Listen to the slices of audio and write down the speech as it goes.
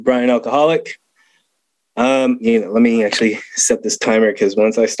Brian Alcoholic. Let me actually set this timer because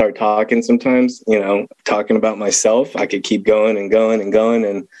once I start talking, sometimes, talking about myself, I could keep going and going and going,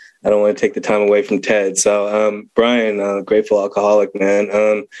 and I don't want to take the time away from Ted. So, Brian, Grateful Alcoholic, man.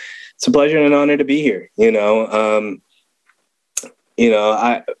 It's a pleasure and an honor to be here.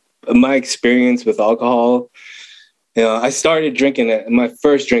 My experience with alcohol, I started drinking my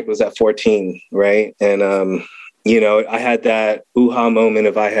first drink was at 14, right? And, I had that ooh-ha moment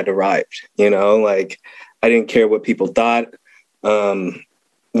of I had arrived, I didn't care what people thought. I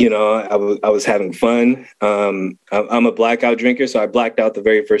was having fun. I'm a blackout drinker, so I blacked out the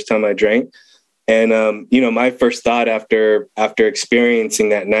very first time I drank. And, my first thought after experiencing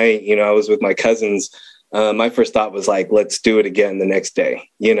that night, I was with my cousins. My first thought was like, let's do it again the next day.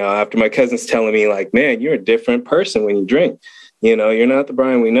 After my cousins telling me like, man, you're a different person when you drink. You're not the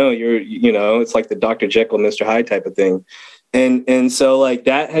Brian we know. It's like the Dr. Jekyll, Mr. Hyde type of thing. And so like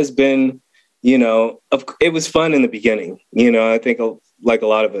that has been, it was fun in the beginning. I think like a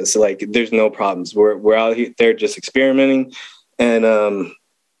lot of us, like there's no problems. We're out here, they're just experimenting. And,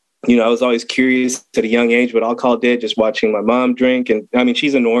 I was always curious at a young age what alcohol did, just watching my mom drink. And I mean,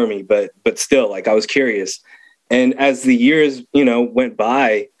 she's a normie, but still, like I was curious. And as the years, went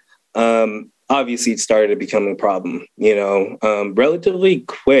by, obviously it started becoming a problem, relatively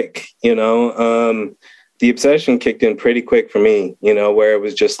quick, the obsession kicked in pretty quick for me, where it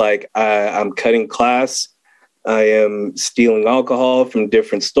was just like, I'm cutting class. I am stealing alcohol from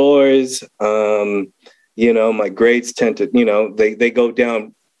different stores. My grades tend to, they go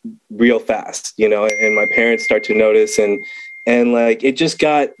down real fast, and my parents start to notice and like, it just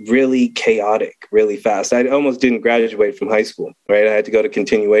got really chaotic really fast. I almost didn't graduate from high school, right? I had to go to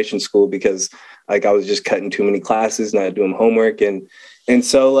continuation school because like I was just cutting too many classes, not doing homework. And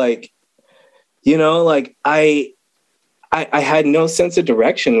so like, I had no sense of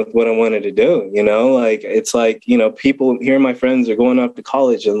direction with what I wanted to do, like, it's like, people here, my friends are going off to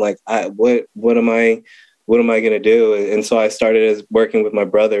college and like, what am I going to do? And so I started as working with my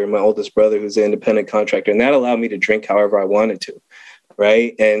brother, my oldest brother, who's an independent contractor. And that allowed me to drink however I wanted to.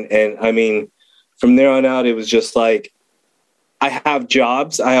 Right. And I mean, from there on out, it was just like, I have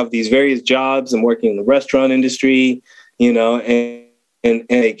jobs. I have these various jobs. I'm working in the restaurant industry, and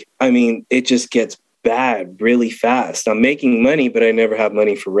like, I mean, it just gets bad really fast. I'm making money, but I never have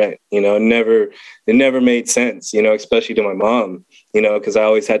money for rent. It never made sense, especially to my mom, because I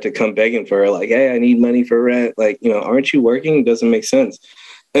always had to come begging for her, like, hey, I need money for rent. Like, aren't you working? It doesn't make sense.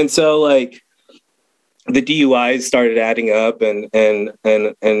 And so like the DUIs started adding up and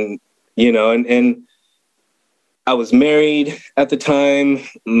I was married at the time,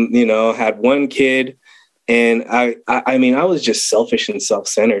 had one kid. And I mean, I was just selfish and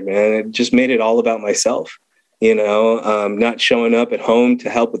self-centered, man. It just made it all about myself, not showing up at home to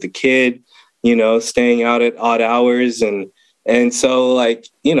help with the kid, staying out at odd hours. And so like,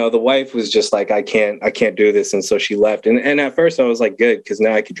 the wife was just like, I can't do this. And so she left. And at first I was like, good, because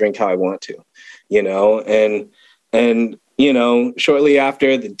now I could drink how I want to, and shortly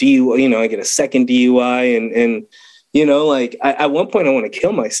after the DUI, I get a second DUI and like at one point I want to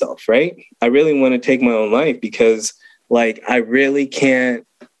kill myself, right? I really want to take my own life because like, I really can't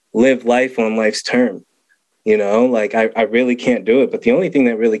live life on life's term, like I really can't do it. But the only thing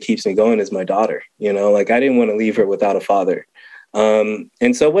that really keeps me going is my daughter, like I didn't want to leave her without a father.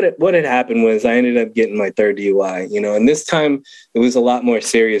 And so what had happened was I ended up getting my third DUI, and this time it was a lot more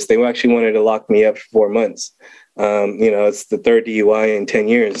serious. They actually wanted to lock me up for 4 months. It's the third DUI in 10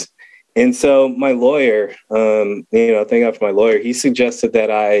 years. And so my lawyer, thank God for my lawyer, he suggested that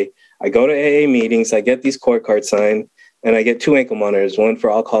I go to AA meetings, I get these court cards signed, and I get 2 ankle monitors, one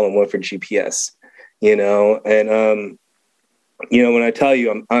for alcohol and one for GPS, and, when I tell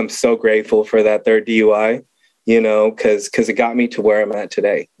you, I'm so grateful for that third DUI, cause it got me to where I'm at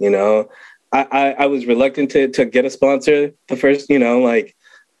today. I was reluctant to get a sponsor the first,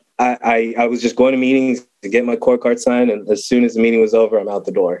 I was just going to meetings to get my court card signed. And as soon as the meeting was over, I'm out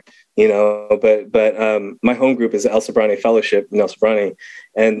the door, but my home group is El Sobrante Fellowship in El Sobrante.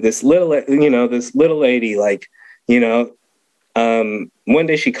 And this little lady, like, one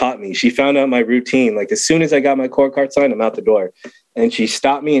day she caught me, she found out my routine. Like as soon as I got my court card signed, I'm out the door. And she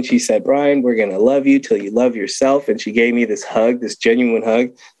stopped me and she said, Brian, we're going to love you till you love yourself. And she gave me this hug, this genuine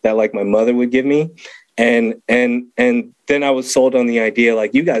hug that like my mother would give me. And then I was sold on the idea,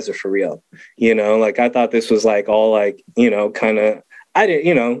 like, you guys are for real, like I thought this was like all like, kind of, I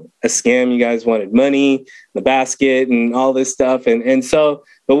didn't, a scam. You guys wanted money, the basket and all this stuff. And so,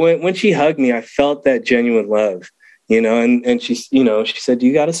 but when she hugged me, I felt that genuine love, and she, she said, do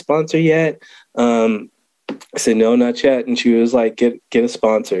you got a sponsor yet? I said, no, not yet. And she was like, get a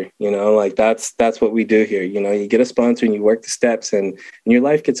sponsor, like that's what we do here. You get a sponsor and you work the steps and your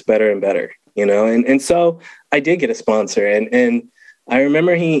life gets better and better, and so I did get a sponsor. And I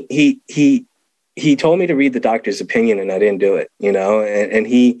remember he told me to read the doctor's opinion and I didn't do it, and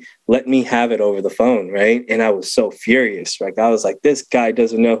he let me have it over the phone. Right. And I was so furious. Like, I was like, this guy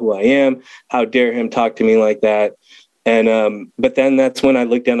doesn't know who I am. How dare him talk to me like that? And but then that's when I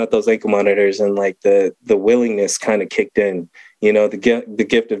looked down at those ankle monitors and like the willingness kind of kicked in, the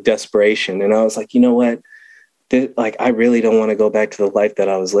gift of desperation. And I was like, you know what? Like, I really don't want to go back to the life that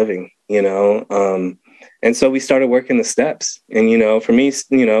I was living, and so we started working the steps. And, for me,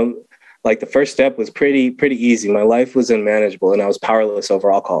 like the first step was pretty easy. My life was unmanageable and I was powerless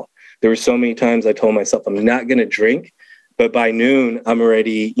over alcohol. There were so many times I told myself I'm not going to drink. But by noon, I'm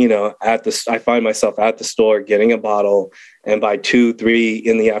already, I find myself at the store getting a bottle. And by 2, 3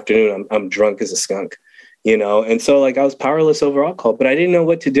 in the afternoon, I'm drunk as a skunk, And so like I was powerless over alcohol, but I didn't know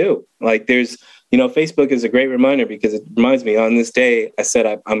what to do. Like there's, Facebook is a great reminder because it reminds me on this day, I said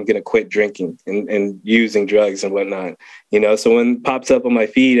I'm going to quit drinking and using drugs and whatnot, So when it pops up on my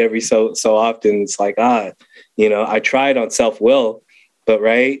feed every so often, it's like, I tried on self-will, but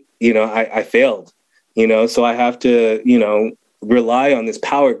right, I failed. So I have to, rely on this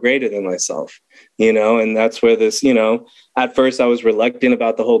power greater than myself, and that's where this, at first I was reluctant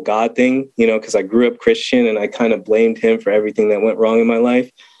about the whole God thing, because I grew up Christian and I kind of blamed him for everything that went wrong in my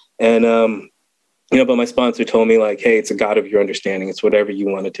life. And, but my sponsor told me like, hey, it's a God of your understanding. It's whatever you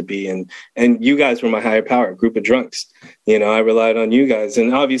want it to be. And you guys were my higher power, a group of drunks. I relied on you guys.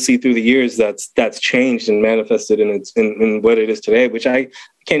 And obviously through the years, that's changed and manifested in what it is today, which I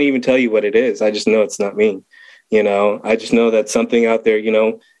can't even tell you what it is. I just know it's not me. I just know that something out there,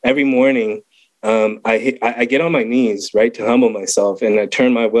 every morning I get on my knees, right, to humble myself. And I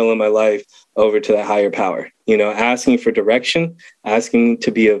turn my will and my life over to that higher power, asking for direction, asking to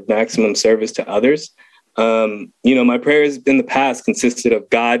be of maximum service to others. My prayers in the past consisted of,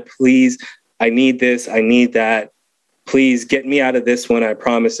 God, please, I need this. I need that. Please get me out of this one. I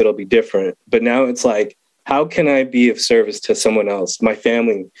promise it'll be different. But now it's like, how can I be of service to someone else? My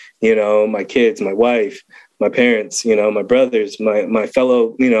family, my kids, my wife, my parents, my brothers, my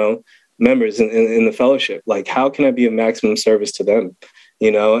fellow, members in the fellowship. Like, how can I be of maximum service to them?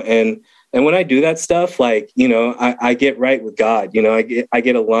 And when I do that stuff, like, I get right with God, I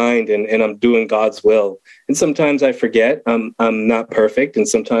get aligned and I'm doing God's will. And sometimes I forget I'm not perfect. And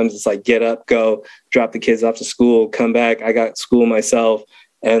sometimes it's like, get up, go drop the kids off to school, come back. I got school myself.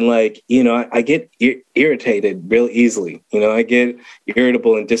 And like, I get irritated real easily. I get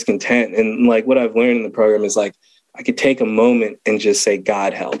irritable and discontent. And like what I've learned in the program is like, I could take a moment and just say,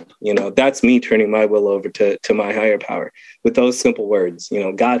 God help. That's me turning my will over to my higher power with those simple words,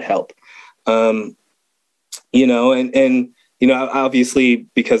 God help. And obviously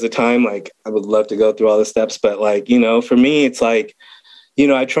because of time, like I would love to go through all the steps, but like, for me, it's like,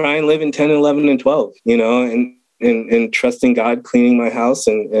 I try and live in 10, 11, and 12, and trusting God, cleaning my house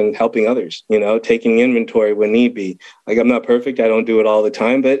and helping others, taking inventory when need be. Like, I'm not perfect. I don't do it all the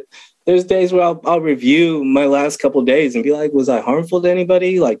time, but there's days where I'll review my last couple of days and be like, was I harmful to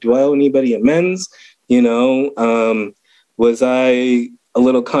anybody? Like, do I owe anybody amends? Was I a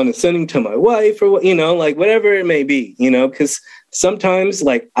little condescending to my wife or what, like whatever it may be, because sometimes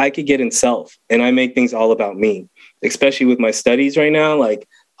like I could get in self and I make things all about me, especially with my studies right now. Like,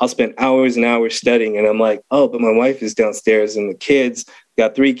 I'll spend hours and hours studying and I'm like, oh, but my wife is downstairs and the kids,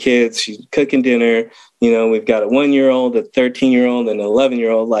 got 3 kids. She's cooking dinner. We've got a 1-year-old, a 13-year-old and an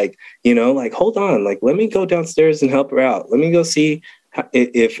 11-year-old. Like, like, hold on, like, let me go downstairs and help her out. Let me go see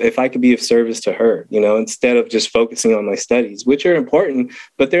if I could be of service to her, instead of just focusing on my studies, which are important,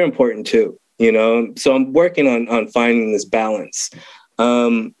 but they're important too, so I'm working on finding this balance.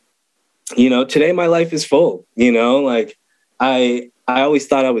 Today my life is full, like I always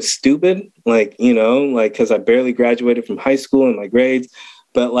thought I was stupid, like, because I barely graduated from high school in my grades.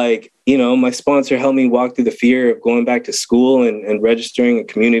 But like, my sponsor helped me walk through the fear of going back to school and registering at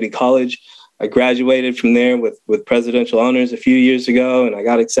community college. I graduated from there with presidential honors a few years ago, and I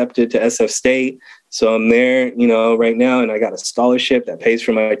got accepted to SF State. So I'm there, right now, and I got a scholarship that pays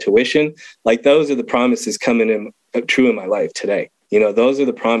for my tuition. Like, those are the promises coming in true in my life today. Those are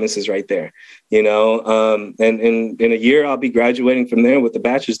the promises right there, and in a year, I'll be graduating from there with a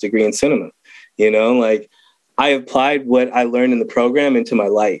bachelor's degree in cinema. Like, I applied what I learned in the program into my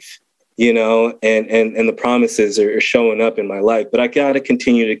life, and the promises are showing up in my life, but I got to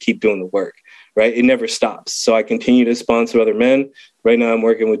continue to keep doing the work, right? It never stops. So I continue to sponsor other men. Right now I'm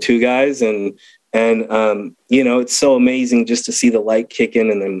working with 2 guys and, And, it's so amazing just to see the light kick in.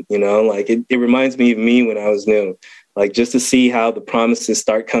 And then, like it reminds me of me when I was new, like just to see how the promises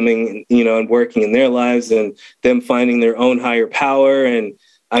start coming, and working in their lives and them finding their own higher power. And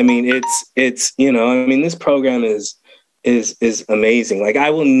I mean, it's this program is amazing. Like I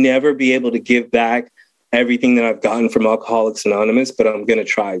will never be able to give back everything that I've gotten from Alcoholics Anonymous, but I'm going to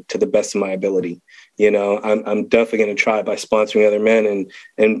try to the best of my ability. I'm definitely going to try by sponsoring other men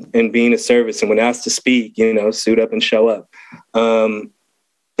and being a service. And when asked to speak, suit up and show up.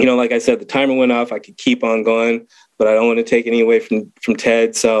 Like I said, the timer went off. I could keep on going, but I don't want to take any away from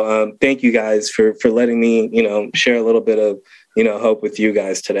Ted. So thank you guys for letting me, share a little bit of, hope with you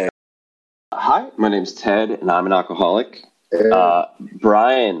guys today. Hi, my name's Ted, and I'm an alcoholic.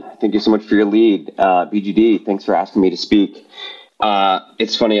 Brian, thank you so much for your lead. BGD, thanks for asking me to speak.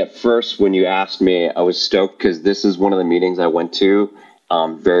 It's funny, at first when you asked me, I was stoked because this is one of the meetings I went to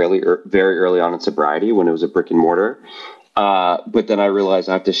very early on in sobriety when it was a brick and mortar. But then I realized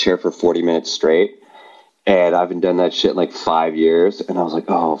I have to share for 40 minutes straight. And I haven't done that shit in like 5 years. And I was like,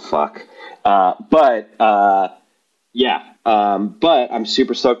 oh, fuck. But I'm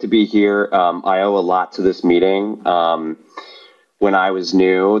super stoked to be here. I owe a lot to this meeting. When I was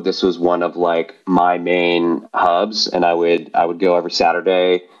new, this was one of like my main hubs, and I would go every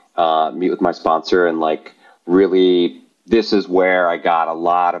Saturday, meet with my sponsor, and like really, this is where I got a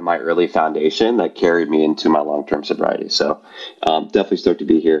lot of my early foundation that carried me into my long-term sobriety. So definitely stoked to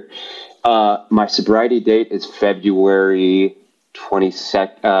be here. My sobriety date is February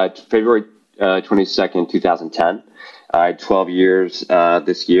 22nd, 2010. I had 12 years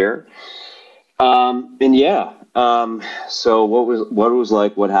this year. So what it was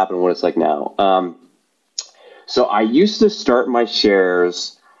like, what happened, what it's like now. So I used to start my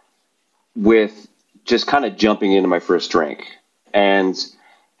shares with just kind of jumping into my first drink. And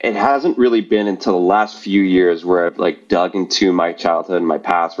it hasn't really been until the last few years where I've like dug into my childhood and my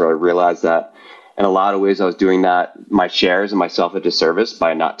past, where I realized that in a lot of ways I was doing that, my shares and myself a disservice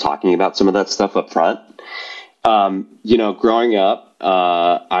by not talking about some of that stuff up front. Growing up,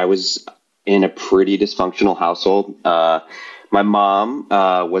 I was in a pretty dysfunctional household. My mom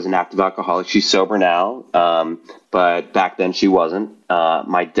was an active alcoholic. She's sober now, but back then she wasn't.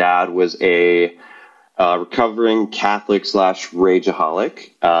 My dad was a recovering Catholic /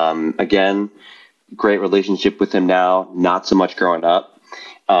 rageaholic. Again, great relationship with him now, not so much growing up.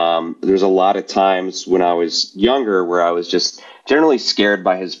 There's a lot of times when I was younger where I was just generally scared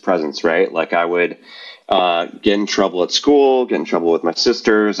by his presence, right? Like I would get in trouble at school, get in trouble with my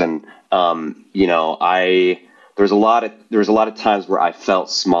sisters, and there was a lot of times where I felt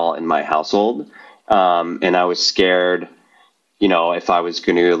small in my household, and I was scared, if I was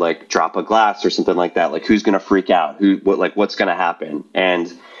going to like drop a glass or something like that, like who's going to freak out, what's going to happen,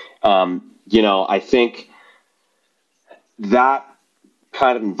 and I think that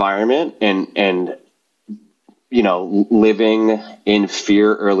kind of environment and living in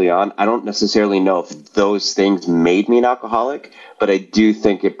fear early on, I don't necessarily know if those things made me an alcoholic, but I do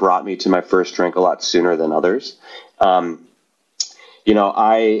think it brought me to my first drink a lot sooner than others.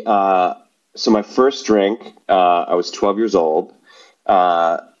 So my first drink, I was 12 years old.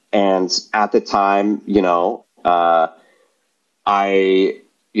 And at the time,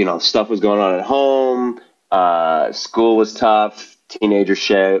 stuff was going on at home. School was tough, teenager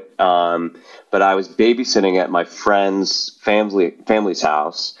shit. But I was babysitting at my friend's family's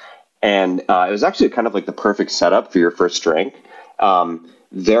house. And it was actually kind of like the perfect setup for your first drink.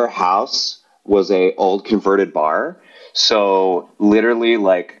 Their house was a old converted bar. So literally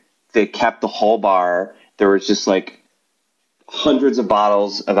like they kept the whole bar. There was just like hundreds of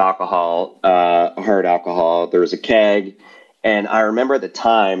bottles of alcohol, hard alcohol. There was a keg. And I remember at the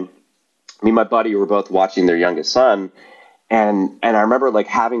time, me and my buddy were both watching their youngest son. And I remember like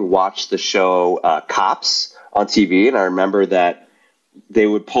having watched the show Cops on TV. And I remember that they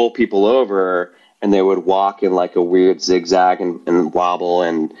would pull people over and they would walk in like a weird zigzag and wobble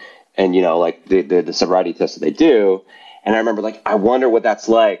and like the sobriety test that they do. And I remember like, I wonder what that's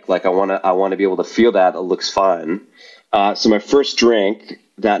like. Like I want to be able to feel that. It looks fun. So my first drink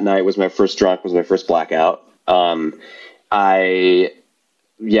that night was my first blackout. We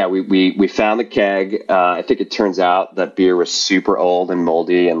found the keg. I think it turns out that beer was super old and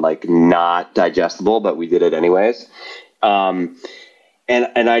moldy and like not digestible, but we did it anyways. And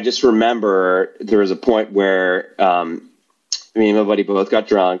I just remember there was a point where me and my buddy both got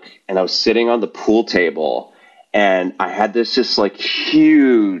drunk, and I was sitting on the pool table, and I had this just like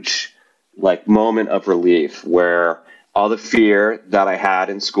huge like moment of relief where all the fear that I had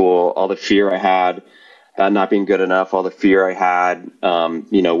in school, all the fear I had not being good enough, all the fear I had,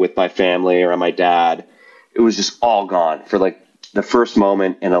 with my family or my dad, it was just all gone for like the first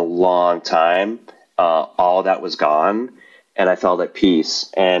moment in a long time. All that was gone, and I felt at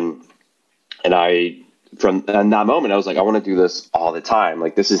peace. And from that moment, I was like, I want to do this all the time.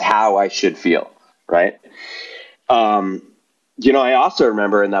 Like, this is how I should feel, right? I also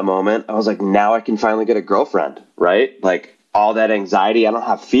remember in that moment, I was like, now I can finally get a girlfriend, right? Like, all that anxiety, I don't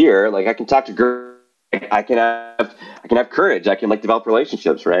have fear. Like, I can talk to girls. I can have courage. I can like develop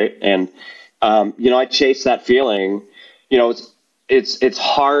relationships, right? And I chase that feeling. It's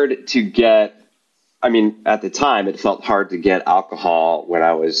hard to get. I mean, at the time, it felt hard to get alcohol when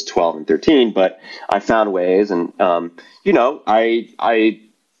I was 12 and 13, but I found ways, and I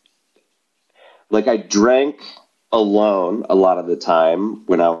drank alone a lot of the time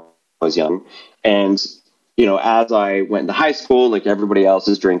when I was young, and as I went into high school, like everybody else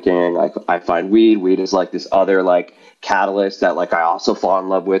is drinking, like I find weed. Weed is like this other like catalyst that like I also fall in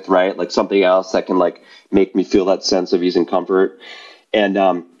love with, right? Like something else that can like make me feel that sense of ease and comfort.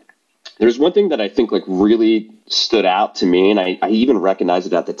 And there's one thing that I think like really stood out to me, and I even recognized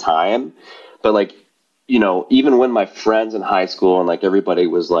it at the time, but like, even when my friends in high school and like everybody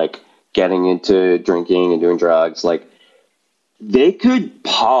was like getting into drinking and doing drugs, like they could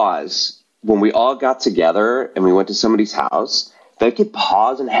pause when we all got together and we went to somebody's house. They could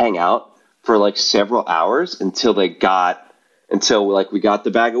pause and hang out for like several hours until we got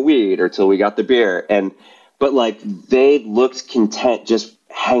the bag of weed or till we got the beer. But like they looked content just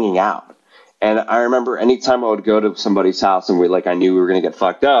hanging out. And I remember anytime I would go to somebody's house and I knew we were going to get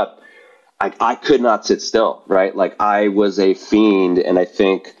fucked up, I could not sit still, right? Like I was a fiend, and I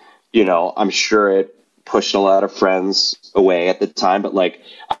think, I'm sure it pushed a lot of friends away at the time, but like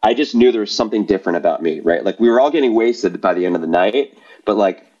I just knew there was something different about me, right? Like we were all getting wasted by the end of the night, but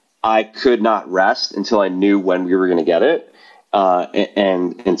like I could not rest until I knew when we were going to get it,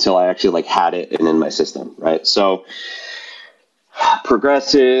 and until I actually like had it and in my system, right? So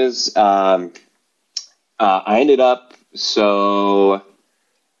progresses. I ended up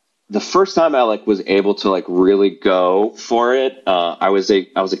the first time I like was able to like really go for it, I was a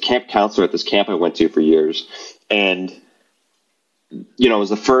camp counselor at this camp I went to for years, and it was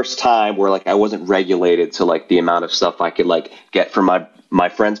the first time where like I wasn't regulated to like the amount of stuff I could like get from my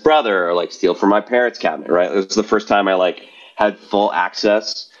friend's brother or like steal from my parents' cabinet, right? It was the first time I like had full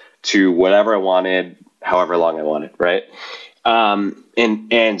access to whatever I wanted, however long I wanted, right? I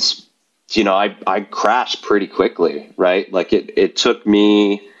crashed pretty quickly, right? Like it took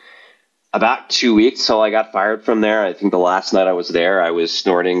me about 2 weeks till I got fired from there. I think the last night I was there, I was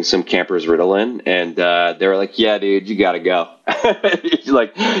snorting some campers Ritalin, and they were like, "Yeah, dude, you got to go."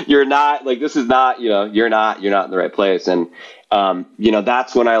 Like, you're not like, this is not, you're not in the right place. And,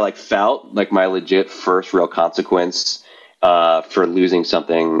 that's when I like felt like my legit first real consequence, for losing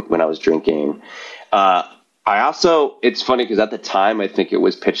something when I was drinking. It's funny because at the time, I think it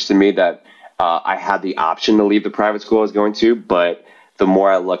was pitched to me that, I had the option to leave the private school I was going to, but the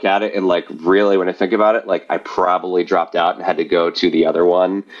more I look at it and like really when I think about it, like I probably dropped out and had to go to the other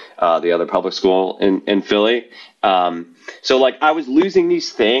one, the other public school in Philly. So like I was losing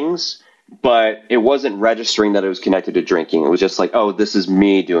these things, but it wasn't registering that it was connected to drinking. It was just like, oh, this is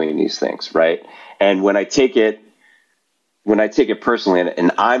me doing these things, right? And when I take it personally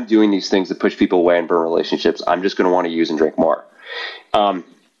and I'm doing these things that push people away and burn relationships, I'm just going to want to use and drink more.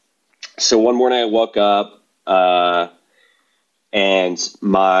 So one morning I woke up, and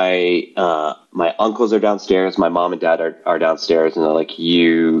my uncles are downstairs, my mom and dad are downstairs, and they're like,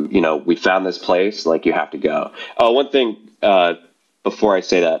 we found this place, like you have to go. Oh, one thing, before I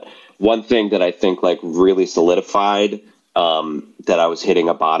say that, one thing that I think like really solidified, that I was hitting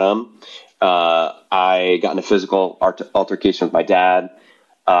a bottom, I got in a physical altercation with my dad.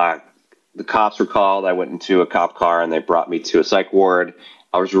 The cops were called. I went into a cop car and they brought me to a psych ward.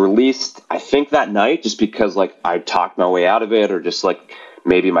 I was released, I think that night, just because like I talked my way out of it, or just like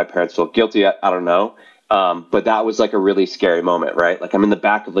maybe my parents felt guilty. I don't know. But that was like a really scary moment, right? Like I'm in the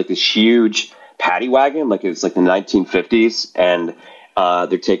back of like this huge paddy wagon, like it was like the 1950s, and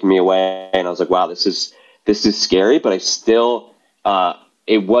they're taking me away, and I was like, wow, this is scary, but I still,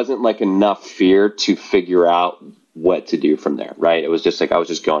 it wasn't like enough fear to figure out what to do from there, right? It was just like I was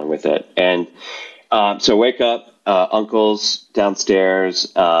just going with it. And so I wake up, uncle's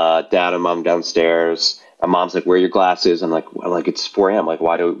downstairs, dad and mom downstairs. My mom's like, "Where are your glasses?" I'm like, it's 4 a.m. Like,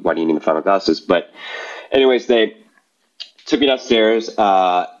 why do you need to find my glasses? But anyways, they took me downstairs,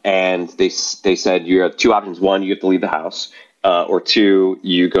 and they said, you have two options. One, you have to leave the house, or two,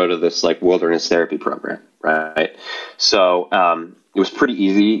 you go to this like wilderness therapy program, right? So it was pretty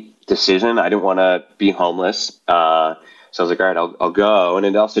easy decision. I didn't want to be homeless. So I was like, all right, I'll go. And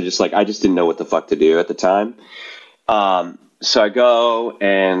it also just like, I just didn't know what the fuck to do at the time. So I go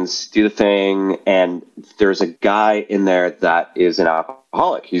and do the thing, and there's a guy in there that is an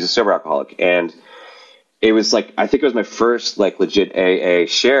alcoholic. He's a sober alcoholic. And it was like, I think it was my first like legit AA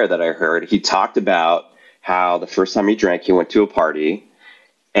share that I heard. He talked about how the first time he drank, he went to a party,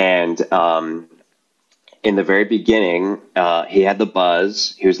 and in the very beginning, he had the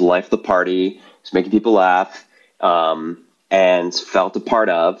buzz. He was the life of the party. He was making people laugh, and felt a part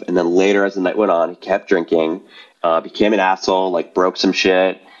of. And then later, as the night went on, he kept drinking, became an asshole, like broke some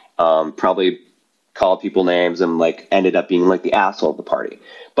shit, probably called people names, and like ended up being like the asshole of the party.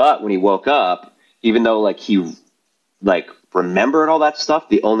 But when he woke up, even though like he like remembered all that stuff,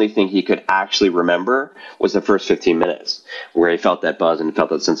 the only thing he could actually remember was the first 15 minutes where he felt that buzz and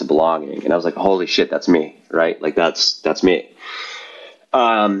felt that sense of belonging. And I was like, holy shit, that's me, right? Like that's me.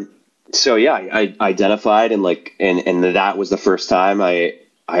 So yeah, I identified, and like, and that was the first time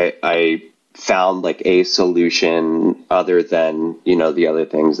I found like a solution other than, you know, the other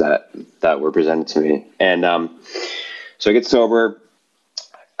things that were presented to me. And, so I get sober.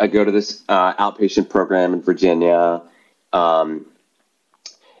 I go to this, outpatient program in Virginia.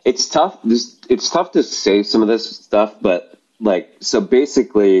 It's tough. It's tough to say some of this stuff, but like, so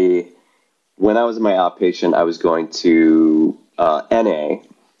basically when I was in my outpatient, I was going to, NA,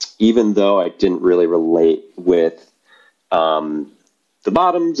 even though I didn't really relate with, the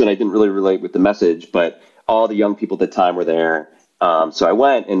bottoms, and I didn't really relate with the message, but all the young people at the time were there. So I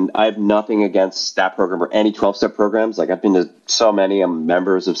went, and I have nothing against that program or any 12-step programs. Like, I've been to so many, I'm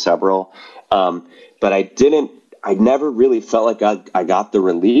members of several. But I never really felt like I got the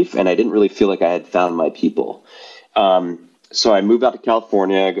relief, and I didn't really feel like I had found my people. So I moved out to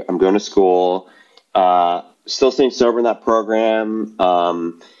California. I'm going to school, still staying sober in that program.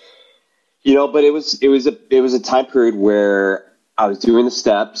 You know, but it was a time period where I was doing the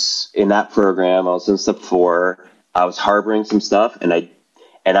steps in that program. I was in step 4. I was harboring some stuff, and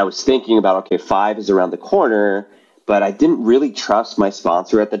I was thinking about, okay, 5 is around the corner, but I didn't really trust my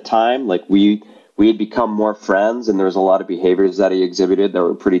sponsor at the time. Like we had become more friends, and there was a lot of behaviors that he exhibited that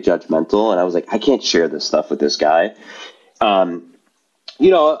were pretty judgmental. And I was like, I can't share this stuff with this guy. You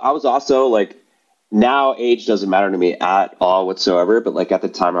know, I was also like, now age doesn't matter to me at all whatsoever. But like at the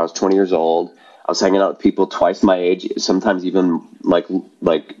time I was 20 years old, I was hanging out with people twice my age, sometimes even like,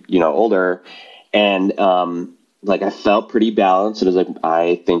 you know, older. And, like I felt pretty balanced, and I was like,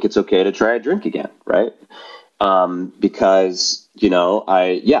 I think it's okay to try a drink again. Right. Because, you know,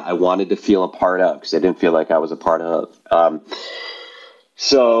 I wanted to feel a part of, because I didn't feel like I was a part of.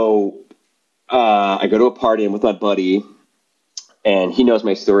 So I go to a party, I'm with my buddy, and he knows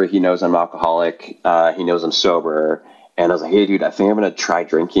my story. He knows I'm alcoholic. He knows I'm sober. And I was like, hey, dude, I think I'm going to try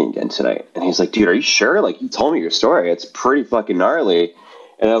drinking again tonight. And he's like, dude, are you sure? Like, you told me your story. It's pretty fucking gnarly.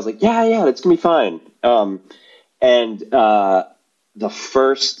 And I was like, yeah, it's going to be fine. So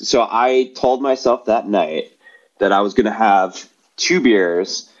I told myself that night that I was going to have 2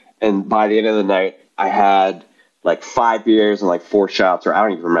 beers. And by the end of the night, I had like 5 beers and like 4 shots, or I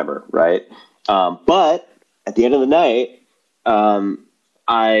don't even remember. Right. But at the end of the night,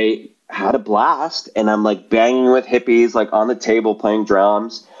 I had a blast, and I'm like banging with hippies, like on the table playing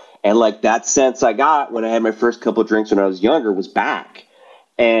drums. And like that sense I got when I had my first couple of drinks when I was younger was back.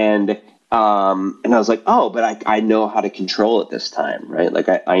 And I was like, oh, but I know how to control it this time. Right. Like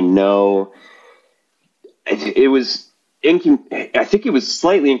I know it was, I think it was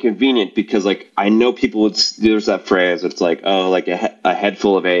slightly inconvenient, because like, I know people there's that phrase. It's like, oh, like a head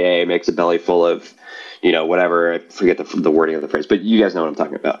full of AA makes a belly full of, you know, whatever. I forget the wording of the phrase, but you guys know what I'm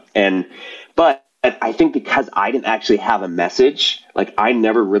talking about. But I think because I didn't actually have a message, like I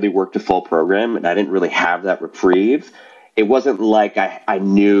never really worked a full program, and I didn't really have that reprieve. It wasn't like I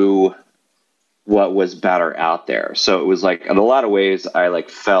knew what was better out there. So it was like, in a lot of ways, I like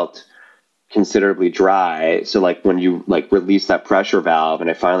felt considerably dry. So like when you like release that pressure valve, and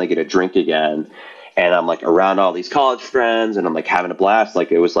I finally get a drink again, and I'm like around all these college friends, and I'm like having a blast.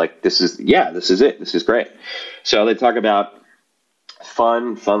 Like it was like, this is it. This is great. So they talk about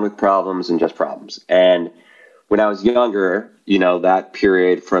fun with problems and just problems. And when I was younger, you know, that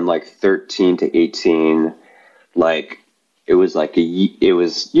period from like 13 to 18, like it was like it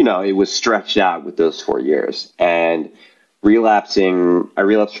was stretched out with those 4 years. And I relapsed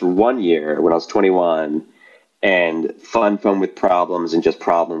for 1 year when I was 21, and fun with problems and just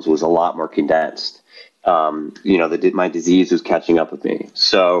problems was a lot more condensed. You know, my disease was catching up with me.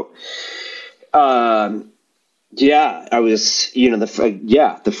 So, Yeah, I was,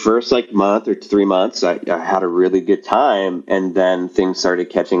 the first like month or 3 months, I had a really good time, and then things started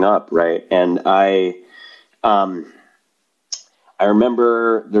catching up, right? And um, I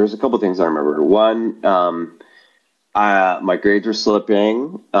remember there's a couple things I remember. One, my grades were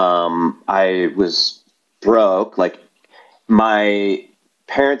slipping. I was broke. Like my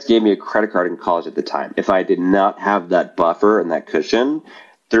parents gave me a credit card in college at the time. If I did not have that buffer and that cushion,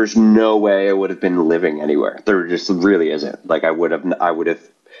 there's no way I would have been living anywhere. There just really isn't. Like I would have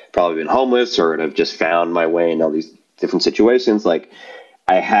probably been homeless or would have just found my way in all these different situations. Like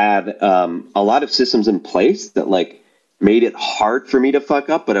I had a lot of systems in place that like made it hard for me to fuck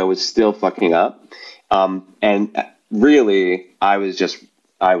up, but I was still fucking up. And really, I was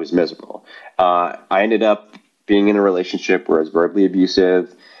miserable. I ended up being in a relationship where I was verbally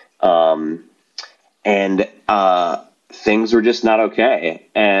abusive, um, and things were just not okay.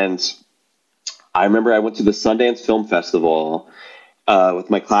 And I remember I went to the Sundance Film Festival with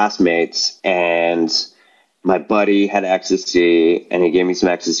my classmates, and my buddy had ecstasy, and he gave me some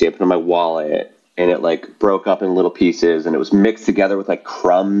ecstasy. I put it in my wallet, and it like broke up in little pieces, and it was mixed together with like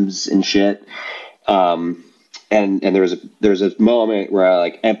crumbs and shit. Um, and there was a moment where I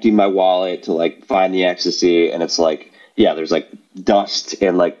like emptied my wallet to like find the ecstasy, and it's like, yeah, there's like dust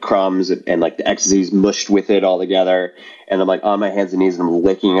and like crumbs, and like the ecstasy's mushed with it all together, and I'm like on my hands and knees and I'm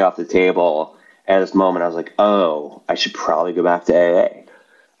licking it off the table. At this moment I was like, oh, I should probably go back to AA,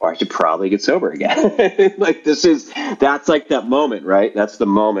 or I should probably get sober again. Like that's like that moment, right? That's the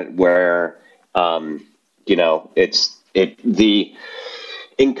moment where the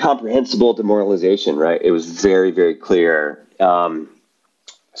incomprehensible demoralization, right? It was very, very clear.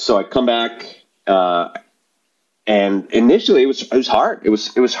 So I come back, and initially it was hard. It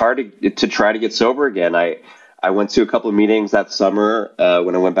was hard to try to get sober again. I went to a couple of meetings that summer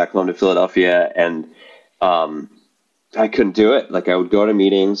when I went back home to Philadelphia, and um, I couldn't do it. Like I would go to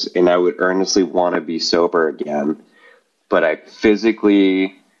meetings and I would earnestly want to be sober again, but I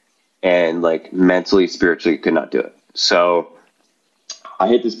physically and like mentally, spiritually could not do it. So I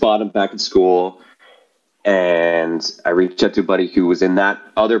hit this bottom back in school, and I reached out to a buddy who was in that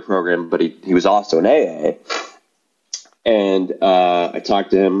other program, but he was also in AA. And I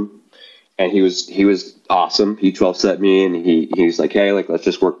talked to him, and he was awesome. He 12 set me, and he's like, hey, like let's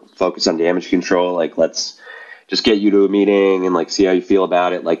just focus on damage control. Like let's just get you to a meeting and like see how you feel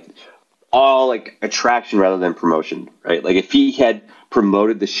about it. Like all like attraction rather than promotion, right? Like if he had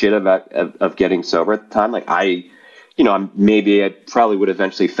promoted the shit of getting sober at the time, like maybe I probably would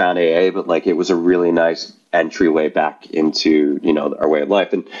eventually found AA, but like it was a really nice entryway back into, our way of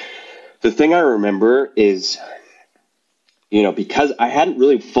life. And the thing I remember is, because I hadn't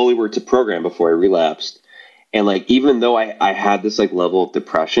really fully worked a program before I relapsed. And like, even though I had this like level of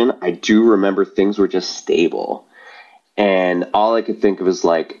depression, I do remember things were just stable. And all I could think of is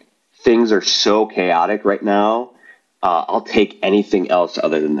like, things are so chaotic right now. I'll take anything else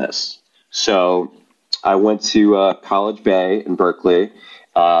other than this. So I went to College Bay in Berkeley.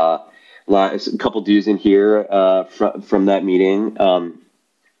 A couple dudes in here from that meeting, and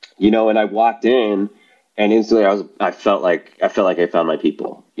I walked in, and instantly I felt like I found my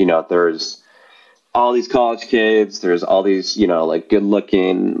people. There's all these college kids. There's all these like good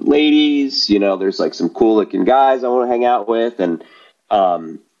looking ladies. There's like some cool looking guys I want to hang out with, and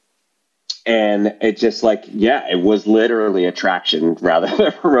it just like, yeah, it was literally attraction rather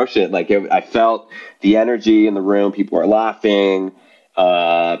than promotion. Like I felt the energy in the room. People were laughing.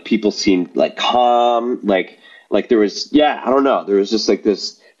 People seemed like calm. Like there was, yeah, I don't know. There was just like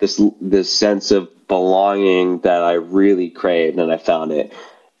this sense of belonging that I really craved, and I found it.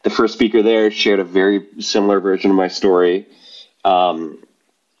 The first speaker there shared a very similar version of my story. And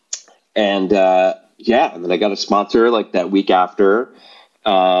then I got a sponsor like that week after.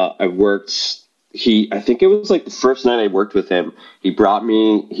 I think it was like the first night I worked with him. He dropped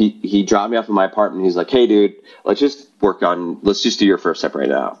me off at my apartment. He's like, hey dude, let's just do your first step right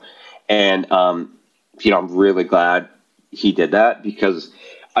now. And, I'm really glad he did that, because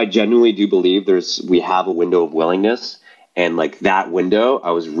I genuinely do believe we have a window of willingness, and like that window,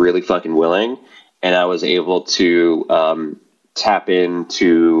 I was really fucking willing, and I was able to, tap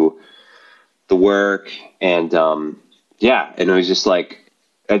into the work, and, and it was just like,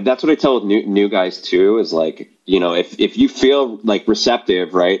 and that's what I tell with new guys too, is like, if you feel like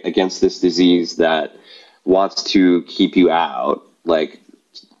receptive, right, against this disease that wants to keep you out, like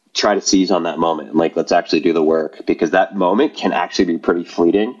try to seize on that moment. Like, let's actually do the work, because that moment can actually be pretty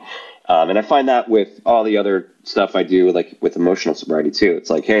fleeting. And I find that with all the other stuff I do, like with emotional sobriety too. It's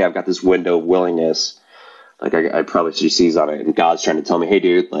like, hey, I've got this window of willingness. Like I probably should seize on it. And God's trying to tell me, hey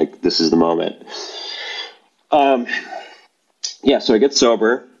dude, like this is the moment. Um, yeah, so I get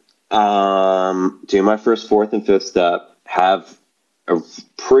sober, do my first fourth and fifth step, have a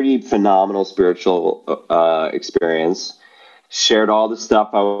pretty phenomenal spiritual experience. Shared all the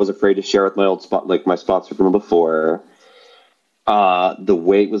stuff I was afraid to share with my old like my sponsor from before. The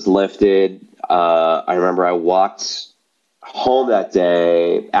weight was lifted. I remember I walked home that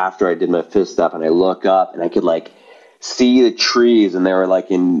day after I did my fifth step, and I look up and I could like see the trees, and they were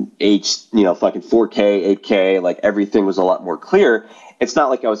like in fucking 4K, 8K, like everything was a lot more clear. It's not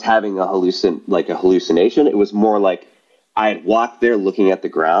like I was having a hallucination. It was more like I had walked there looking at the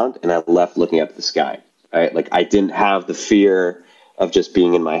ground, and I left looking up at the sky. Right? Like I didn't have the fear of just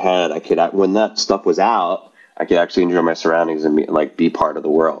being in my head. When that stuff was out, I could actually enjoy my surroundings and be part of the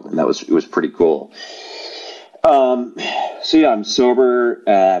world, and it was pretty cool. So yeah, I'm sober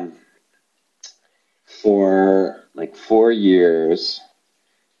for like 4 years,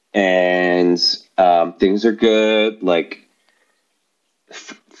 and things are good.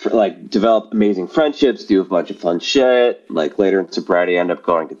 Develop amazing friendships, do a bunch of fun shit. Like later in sobriety, I end up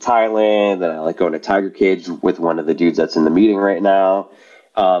going to Thailand, then I like going to Tiger Cage with one of the dudes that's in the meeting right now.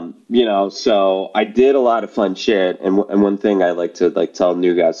 So I did a lot of fun shit. And one thing I like to tell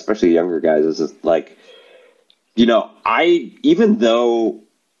new guys, especially younger guys, is like, even though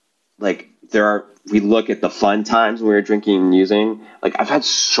like we look at the fun times when we were drinking and using, like I've had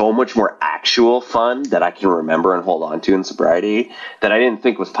so much more actual fun that I can remember and hold on to in sobriety that I didn't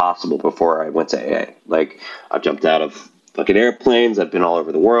think was possible before I went to AA. Like I've jumped out of fucking airplanes. I've been all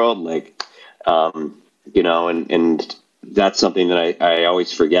over the world. And that's something that I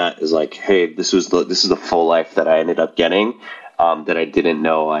always forget is like, hey, this is the full life that I ended up getting, that I didn't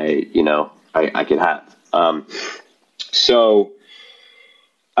know I could have. So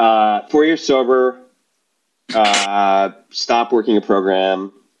 4 years sober, stopped working a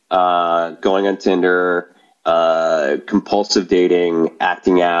program, going on Tinder, compulsive dating,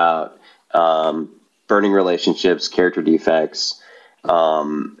 acting out, burning relationships, character defects,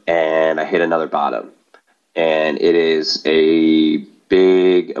 and I hit another bottom. And it is a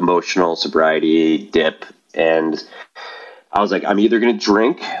big emotional sobriety dip, and I was like, I'm either going to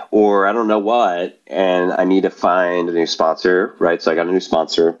drink or I don't know what, and I need to find a new sponsor, right? So I got a new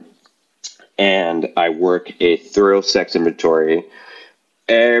sponsor, and I work a thorough sex inventory.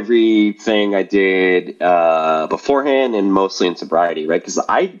 Everything I did beforehand and mostly in sobriety, right? Because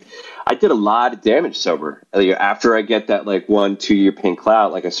I did a lot of damage sober. After I get that 1-2 year pink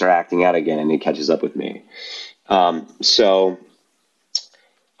cloud, I start acting out again, and it catches up with me. I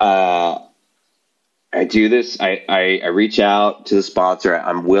do this. I reach out to the sponsor.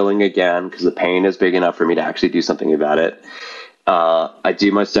 I'm willing again because the pain is big enough for me to actually do something about it. I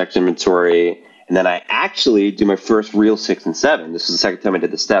do my sex inventory, and then I actually do my first real 6 and 7. This is the second time I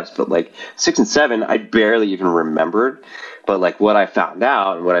did the steps, but 6 and 7, I barely even remembered. But what I found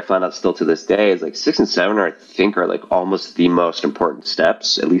out, and what I found out still to this day, is 6 and 7 are almost the most important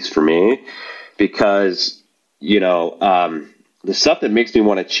steps, at least for me, because the stuff that makes me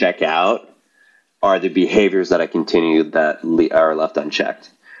want to check out are the behaviors that I continue that are left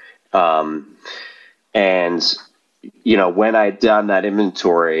unchecked. When I'd done that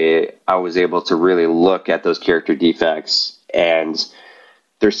inventory, I was able to really look at those character defects, and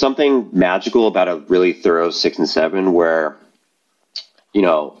there's something magical about a really thorough 6 and 7 where,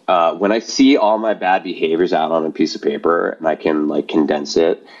 when I see all my bad behaviors out on a piece of paper and I can condense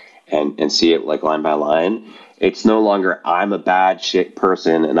it and see it line by line, it's no longer I'm a bad shit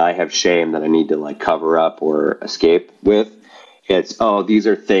person and I have shame that I need to cover up or escape with. It's, these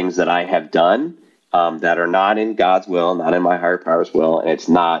are things that I have done that are not in God's will, not in my higher power's will, and it's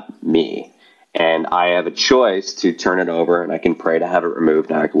not me. And I have a choice to turn it over, and I can pray to have it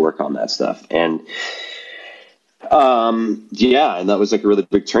removed, and I can work on that stuff. And and that was a really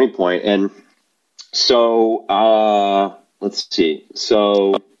big turning point. And so let's see.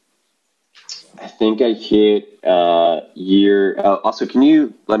 So I think I hit year. Also, can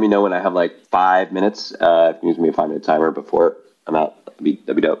you let me know when I have 5 minutes? If you use me a 5-minute timer before I'm out,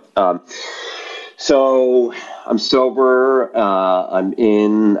 that'd be dope. So I'm sober. I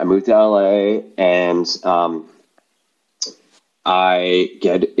moved to LA, and I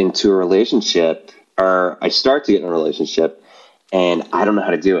get into a relationship, or I start to get in a relationship, and I don't know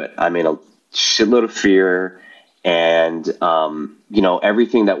how to do it. I'm in a shitload of fear. And,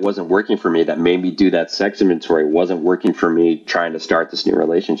 everything that wasn't working for me that made me do that sex inventory wasn't working for me trying to start this new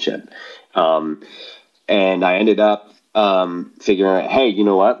relationship. And I ended up figuring out, hey, you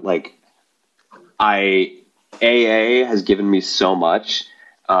know what? AA has given me so much,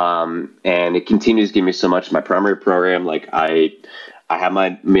 and it continues to give me so much. My primary program, I I have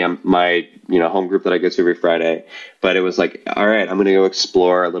my home group that I go to every Friday, but it was like, all right, I'm going to go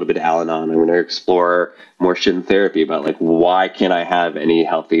explore a little bit of Al-Anon. I'm going to explore more shit in therapy about like, why can't I have any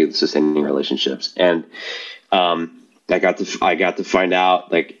healthy, sustaining relationships? And I got to find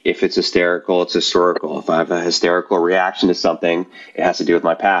out, like, if it's hysterical, it's historical. If I have a hysterical reaction to something, it has to do with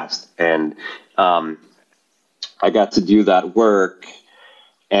my past. And I got to do that work,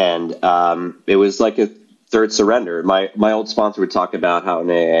 and it was like a third surrender. My old sponsor would talk about how in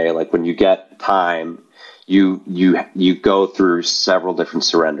AA, like, when you get time, you go through several different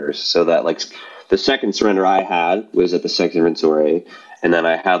surrenders. So that, like, the second surrender I had was at the sex inventory. And then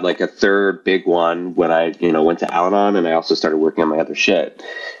I had like a third big one when I, went to Al-Anon, and I also started working on my other shit.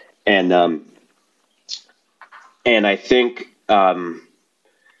 And I think,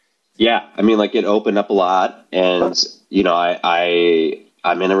 yeah, I mean, like, it opened up a lot, and,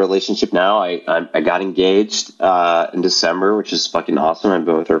 I'm in a relationship now. I got engaged, in December, which is fucking awesome. I've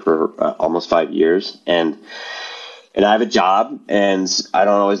been with her for almost 5 years, and I have a job, and I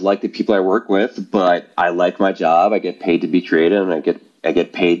don't always like the people I work with, but I like my job. I get paid to be creative, and I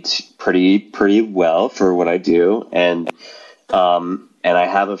get paid pretty well for what I do. And I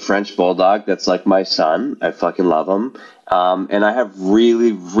have a French bulldog that's like my son. I fucking love him. And I have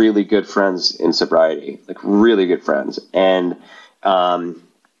really, really good friends in sobriety, like really good friends. And,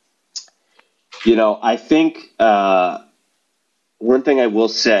 I think, one thing I will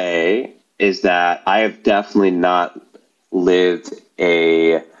say is that I have definitely not lived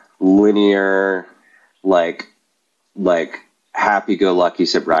a linear, like happy-go-lucky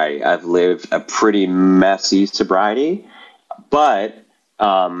sobriety. I've lived a pretty messy sobriety, but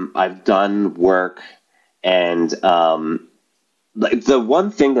I've done work, and like, the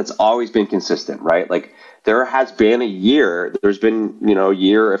one thing that's always been consistent, right? Like, there's been a year, a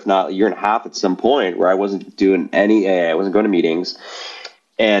year, if not a year and a half at some point, where I wasn't doing any AA, I wasn't going to meetings.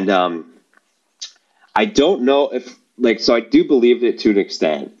 And I don't know if, like, so I do believe it to an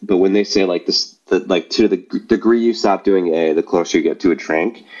extent, but when they say like this, to the degree you stop doing AA, the closer you get to a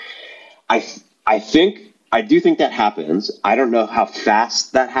drink, I do think that happens. I don't know how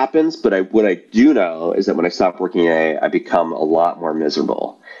fast that happens, but what I do know is that when I stop working AA, I become a lot more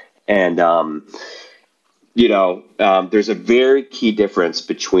miserable. And, there's a very key difference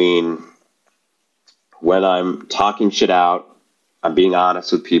between when I'm talking shit out, I'm being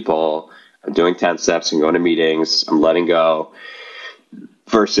honest with people, I'm doing 10 steps and going to meetings, I'm letting go,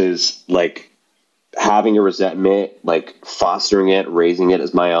 versus like having a resentment, like fostering it, raising it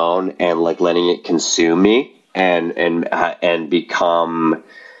as my own, and like letting it consume me and become,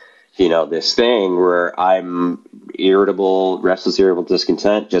 this thing where I'm irritable, restless, irritable,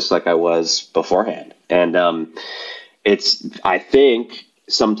 discontent, just like I was beforehand. And I think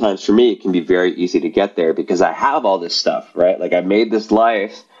sometimes for me, it can be very easy to get there because I have all this stuff, right? Like, I made this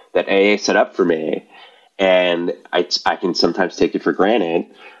life that AA set up for me, and I can sometimes take it for granted,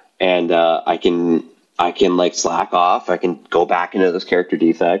 and I can like slack off. I can go back into those character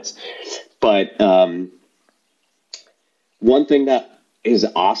defects. But one thing that is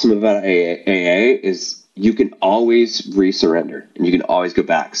awesome about AA is you can always resurrender, and you can always go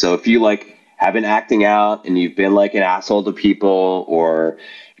back. So if you like have been acting out and you've been like an asshole to people, or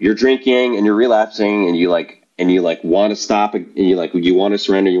you're drinking and you're relapsing and you want to stop, and you want to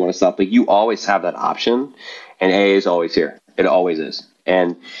surrender, you want to stop, like, you always have that option, and AA is always here. It always is.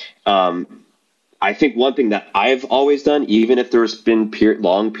 And I think one thing that I've always done, even if there's been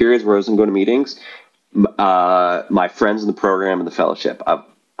long periods where I wasn't going to meetings, my friends in the program and the fellowship,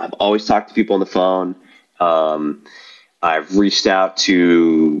 I've always talked to people on the phone. I've reached out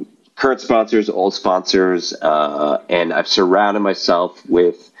to current sponsors, old sponsors, and I've surrounded myself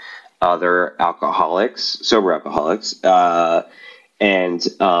with other sober alcoholics. And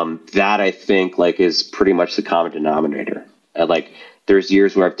that, I think, like, is pretty much the common denominator. Like, there's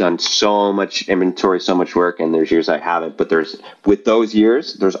years where I've done so much inventory, so much work, and there's years I haven't. But with those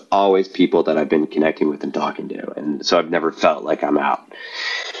years, there's always people that I've been connecting with and talking to. And so I've never felt like I'm out.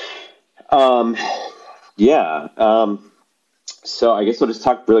 So I guess I'll just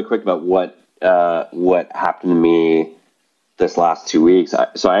talk really quick about what happened to me this last 2 weeks.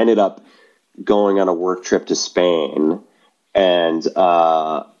 So I ended up going on a work trip to Spain, and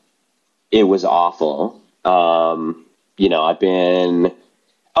it was awful.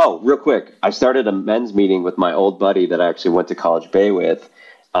 Real quick, I started a men's meeting with my old buddy that I actually went to College Bay with,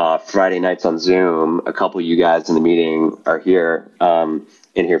 Friday nights on Zoom. A couple of you guys in the meeting are here,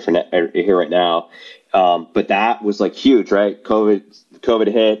 here right now. But that was like huge, right?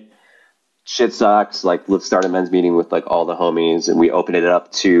 COVID hit, shit sucks. Like, let's start a men's meeting with like all the homies, and we opened it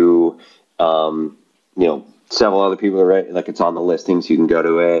up to, several other people are right. Like, it's on the listings. You can go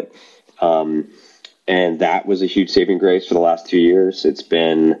to it. And that was a huge saving grace for the last 2 years. It's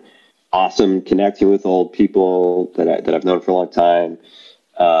been awesome connecting with old people that I've known for a long time.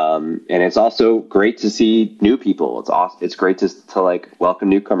 And it's also great to see new people. It's awesome. It's great to like welcome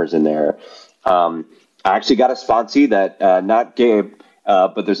newcomers in there. I actually got a sponsee that, not Gabe,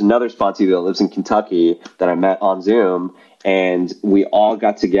 but there's another sponsee that lives in Kentucky that I met on Zoom, and we all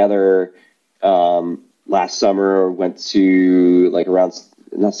got together, last summer, went to like around,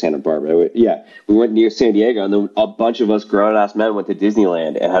 not Santa Barbara. We went near San Diego, and then a bunch of us grown-ass men went to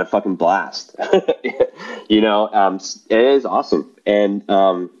Disneyland and had a fucking blast. It is awesome. And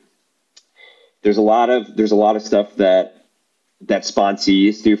there's a lot of stuff that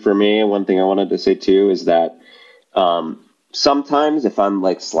sponsees do for me. And one thing I wanted to say too is that sometimes if I'm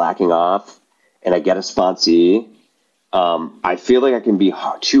like slacking off and I get a sponsee, I feel like I can be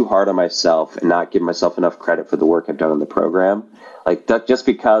too hard on myself and not give myself enough credit for the work I've done in the program. Like that, just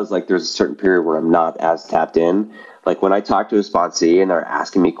because like there's a certain period where I'm not as tapped in. Like when I talk to a sponsee and they're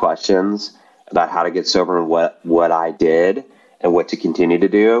asking me questions about how to get sober and what I did and what to continue to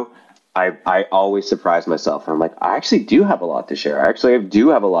do, I always surprise myself. And I'm like, I actually do have a lot to share. I actually do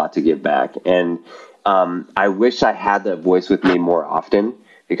have a lot to give back. And I wish I had that voice with me more often,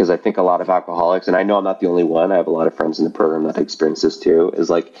 because I think a lot of alcoholics, and I know I'm not the only one, I have a lot of friends in the program that experience this too, is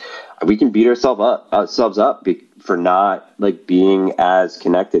like we can beat ourselves up for not like being as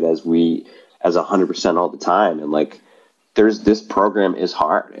connected as 100% all the time. And like this program is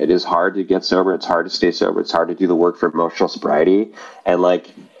hard. It is hard to get sober. It's hard to stay sober. It's hard to do the work for emotional sobriety. And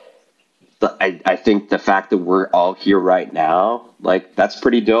like I think the fact that we're all here right now, like that's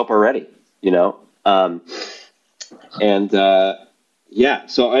pretty dope already, yeah.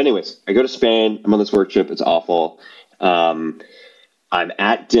 So anyways, I go to Spain. I'm on this work trip. It's awful. I'm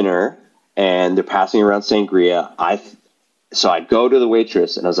at dinner and they're passing around sangria. So I go to the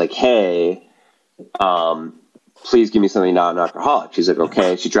waitress and I was like, hey, please give me something non-alcoholic. She's like,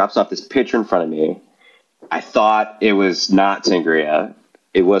 okay. She drops off this pitcher in front of me. I thought it was not sangria.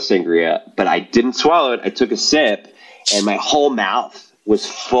 It was sangria, but I didn't swallow it. I took a sip and my whole mouth was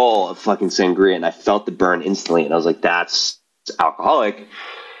full of fucking sangria, and I felt the burn instantly. And I was like, that's alcoholic.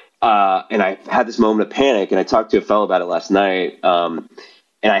 And I had this moment of panic, and I talked to a fellow about it last night. And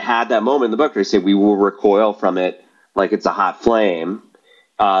I had that moment in the book where I said, we will recoil from it like it's a hot flame.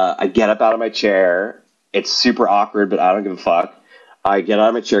 I get up out of my chair. It's super awkward, but I don't give a fuck. I get out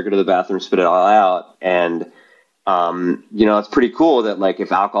of my chair, go to the bathroom, spit it all out. And, it's pretty cool that like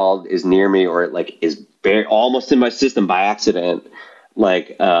if alcohol is near me or it like is almost in my system by accident,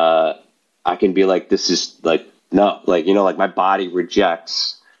 like I can be like, this is like, no, like, like my body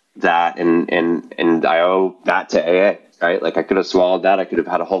rejects that. And I owe that to AA, right? Like I could have swallowed that. I could have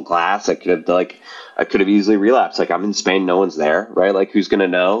had a whole glass. I could have easily relapsed. Like I'm in Spain. No one's there, right? Like who's going to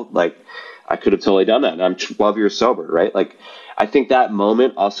know? Like I could have totally done that. And I'm 12 years sober, right? Like I think that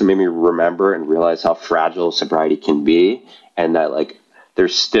moment also made me remember and realize how fragile sobriety can be, and that like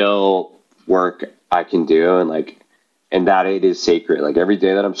there's still work I can do, and that it is sacred. Like every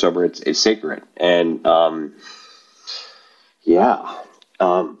day that I'm sober, it's sacred. And it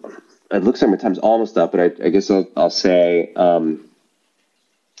looks like my time's almost up, but I guess I'll say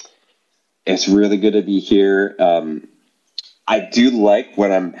it's really good to be here. I do like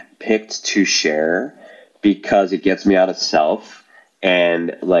when I'm picked to share, because it gets me out of self.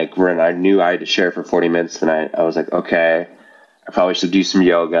 And like when I knew I had to share for 40 minutes tonight, I was like, okay, I probably should do some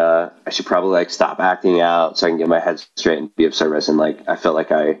yoga. I should probably like stop acting out so I can get my head straight and be of service. And like, I feel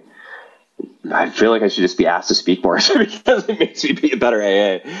like I should just be asked to speak more because it makes me be a better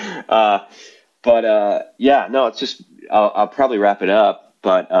AA. It's just, I'll probably wrap it up,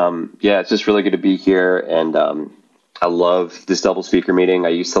 but it's just really good to be here. And I love this double speaker meeting. I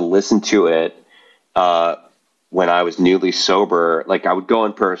used to listen to it when I was newly sober. Like I would go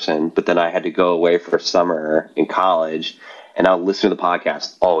in person, but then I had to go away for summer in college, and I would listen to the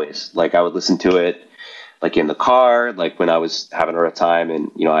podcast always. Like I would listen to it like in the car, like when I was having a rough time.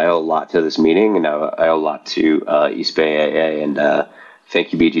 And, I owe a lot to this meeting, and I owe a lot to East Bay AA, and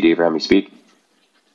thank you, BGD, for having me speak.